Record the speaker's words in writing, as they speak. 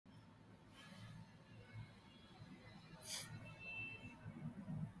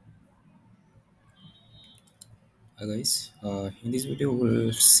Hi guys, in this video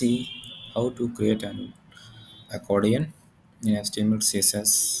we'll see how to create an accordion in HTML,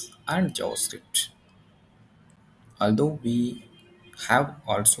 CSS and JavaScript. Although we have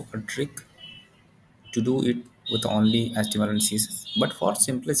also a trick to do it with only HTML and CSS, but for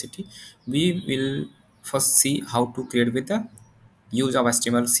simplicity we will first see how to create with the use of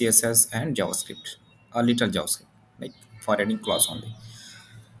HTML, CSS and JavaScript, a little JavaScript, like for adding class only.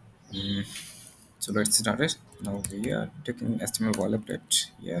 So let's start it. Now we are taking HTML boilerplate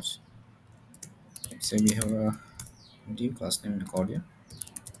here. Let's say we have a div class named Accordion.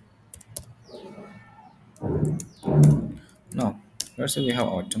 Now let's say we have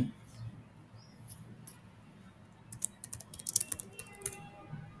autumn,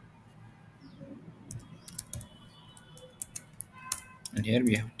 and here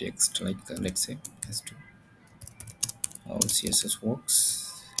we have text like let's say as to how CSS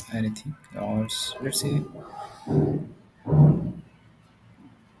works, anything, or let's say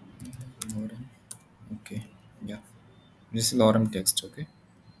lorem. Okay, yeah, this is lorem text. Okay,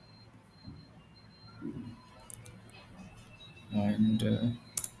 and a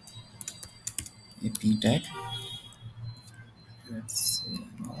p tag. Let's say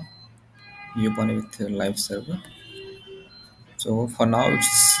now you open it with a live server. So for now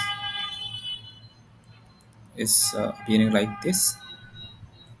it's appearing like this.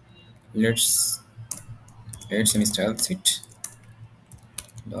 Let's install it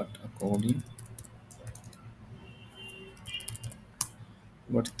dot accordion.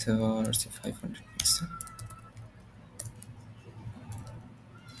 What let's say 500 pixel.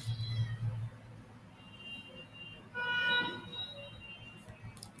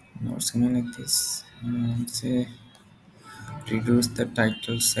 Now it's coming like this. Say reduce the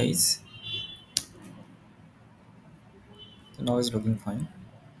title size. So now it's looking fine.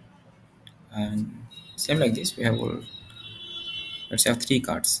 And same like this, we have all. Let's have three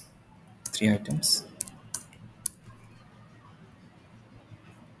cards, three items.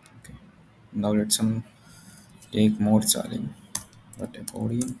 Okay. Now let's take more challenge. Dot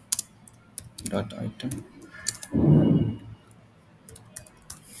accordion. Dot item.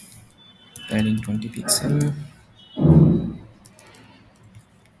 Adding 20 pixel.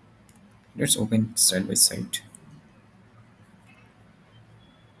 Let's open side by side.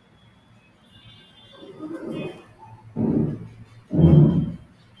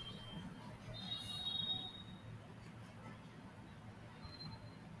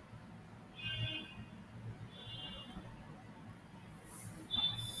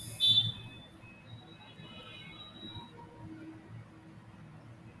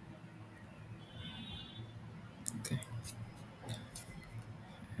 Okay.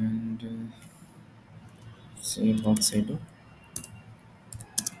 And say box I do.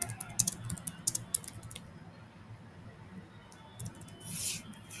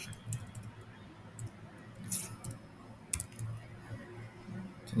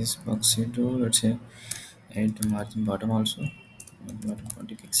 This box I do. Let's say add the margin bottom also. Bottom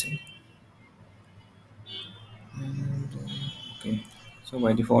 20 pixel. And okay. So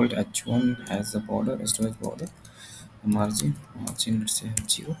by default h1 has the border, h2 has border, margin let's say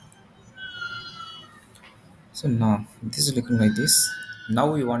 0. So now this is looking like this.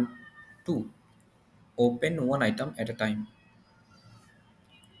 Now we want to open one item at a time.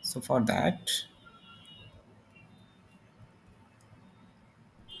 So for that,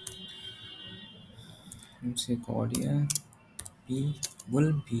 let's say Accordion p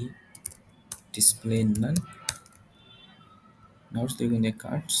will be display none. Now it's giving the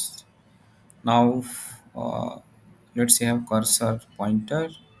cards. Now let's say have cursor pointer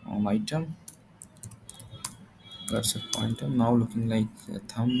on item, cursor pointer now looking like a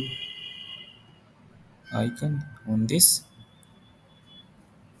thumb icon on this.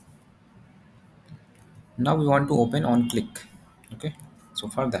 Now we want to open on click. Okay, so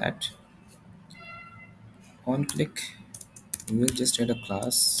for that on click we will just add a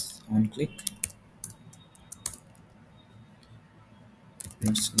class on click.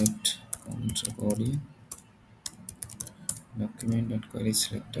 Let's select Accordion document.query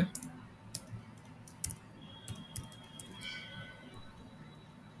selector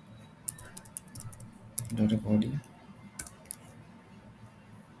dot Accordion.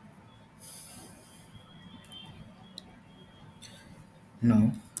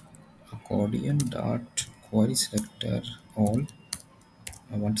 Now Accordion dot query selector all.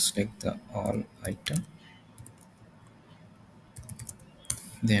 I want to select the all item.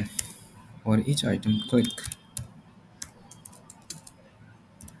 Then for each item click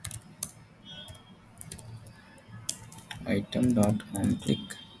item dot on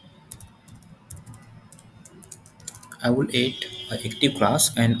click I will add a active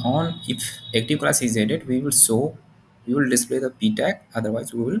class, and on if active class is added, we will display the p tag.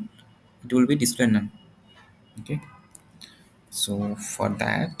 Otherwise, it will be display none. Okay. So for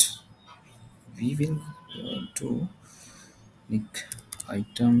that, we will do like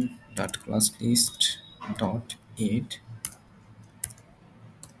item dot class list dot add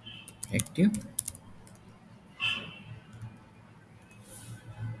active,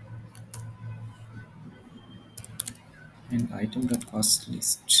 and item dot class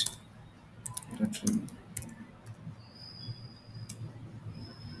list dot remove.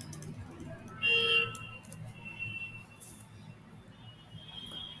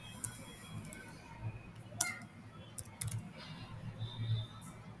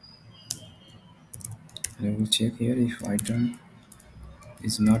 I will check here if item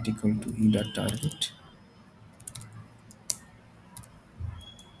is not equal to e dot target.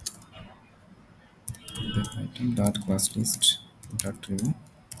 The item dot class list dot remove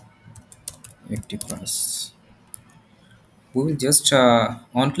active class. We will just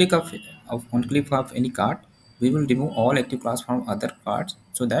on click of any card, we will remove all active class from other cards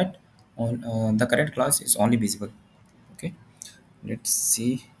so that on the current class is only visible. Okay, let's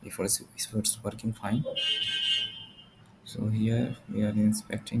see if it's working fine. So here we are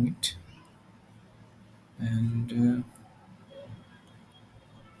inspecting it, and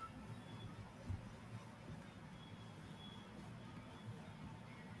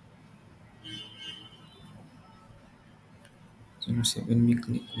so let's say when we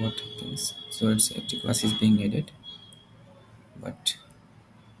click, what happens? So let's say active class is being added, but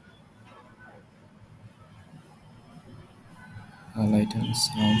all items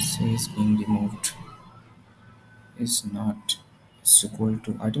also is being removed. Is not is equal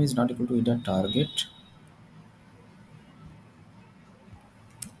to item is not equal to either target.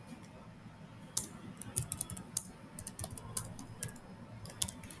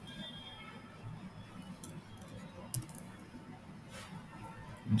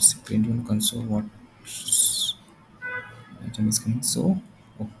 Let's print on console what item is coming. So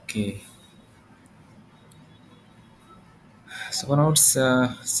okay, so now it's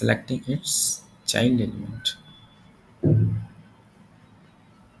selecting its child element.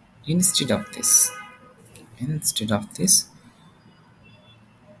 Instead of this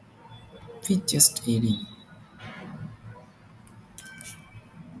we just adding,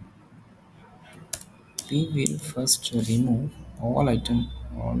 we will first remove all item,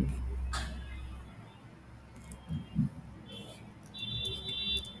 all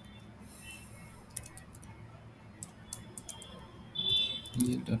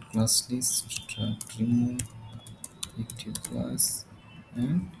dot class list dot remove active class.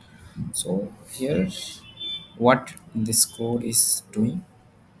 And so here what this code is doing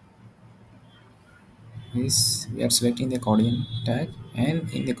is we are selecting the accordion tag, and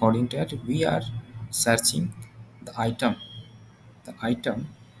in the accordion tag we are searching the item,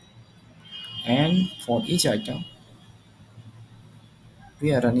 and for each item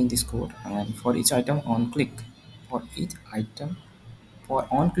we are running this code, and for each item on click, for each item for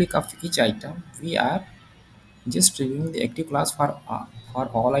on click of each item we are just reviewing the active class for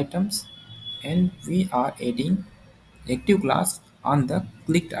all items, and we are adding active class on the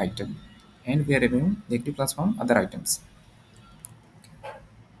clicked item, and we are removing the active class from other items.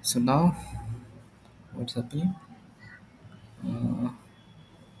 So now what's happening? uh,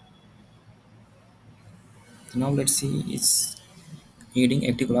 now let's see it's adding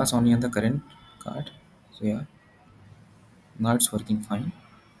active class only on the current card. So yeah, now it's working fine.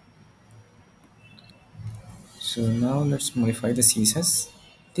 So now let's modify the css.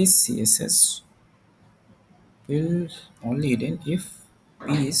 This css will only hidden if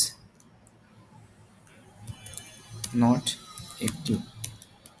p is not active.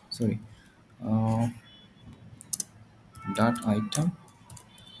 Sorry, uh, dot item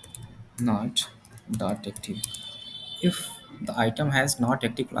not dot active. If the item has not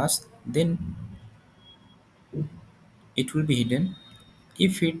active class, then it will be hidden.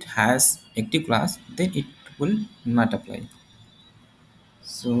 If it has active class, then it will not apply.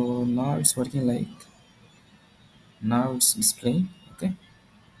 So now it's working like, now it's displaying. Okay,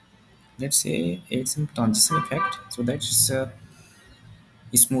 let's say add some transition effect so that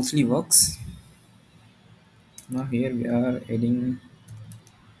it smoothly works. Now here we are adding,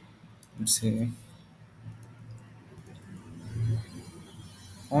 let's say,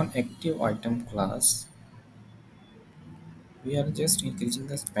 on active item class we are just increasing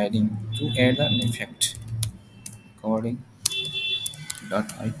the padding to add an effect. According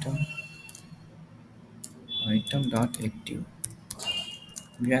dot item dot active,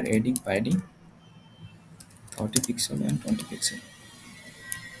 we are adding padding 40 pixel and 20 pixel,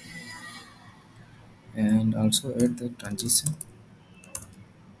 and also add the transition.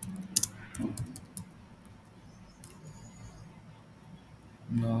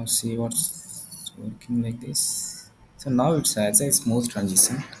 Now see what's working like this. So now it's as a smooth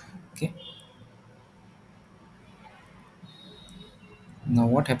transition. Okay. Now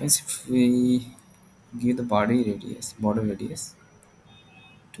what happens if we give the border radius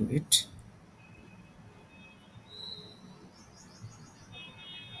to it?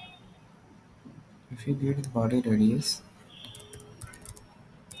 If you give it the body radius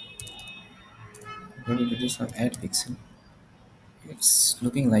of 8 pixel, it's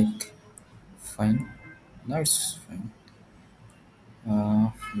looking like fine. Now it's fine.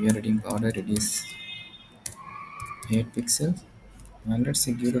 We are reading border radius 8 pixels, and let's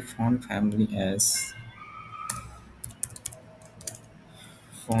say give the font family as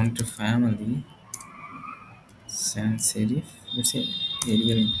font family sans serif. Let's say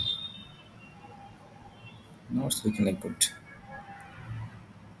Arial. Now it's looking like good.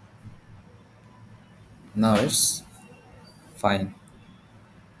 Now it's fine.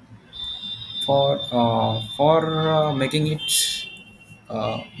 For making it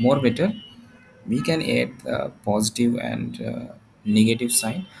more better, we can add positive and negative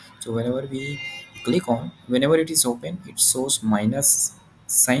sign. So whenever we click on, whenever it is open, it shows minus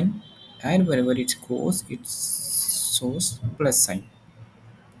sign, and whenever it close, it shows plus sign.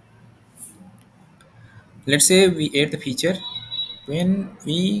 Let's say we add the feature. When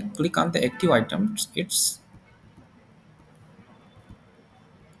we click on the active items, it's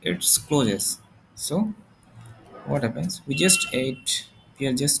closes. So what happens? We just have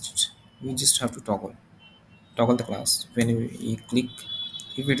to toggle the class. When we click,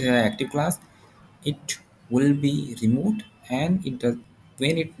 if it is an active class, it will be removed, and it does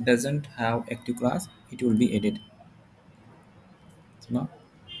when it doesn't have active class, it will be added. So now,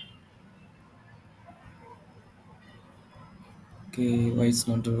 okay, why it's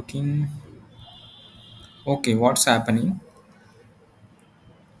not working? Okay, what's happening?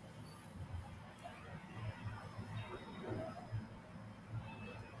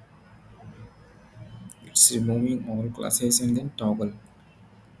 It's removing all classes and then toggle.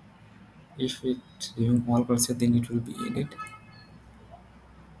 If it remove all classes, then it will be added.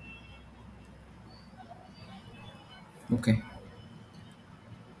 Okay.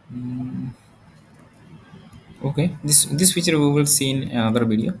 Mm, okay, this feature we will see in another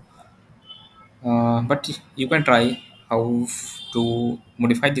video. But you can try how to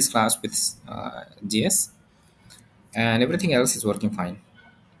modify this class with JS, and everything else is working fine.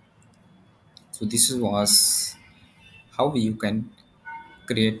 So this was how you can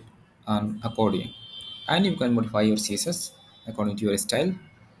create an accordion, and you can modify your CSS according to your style.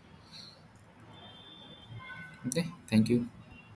 Okay, thank you.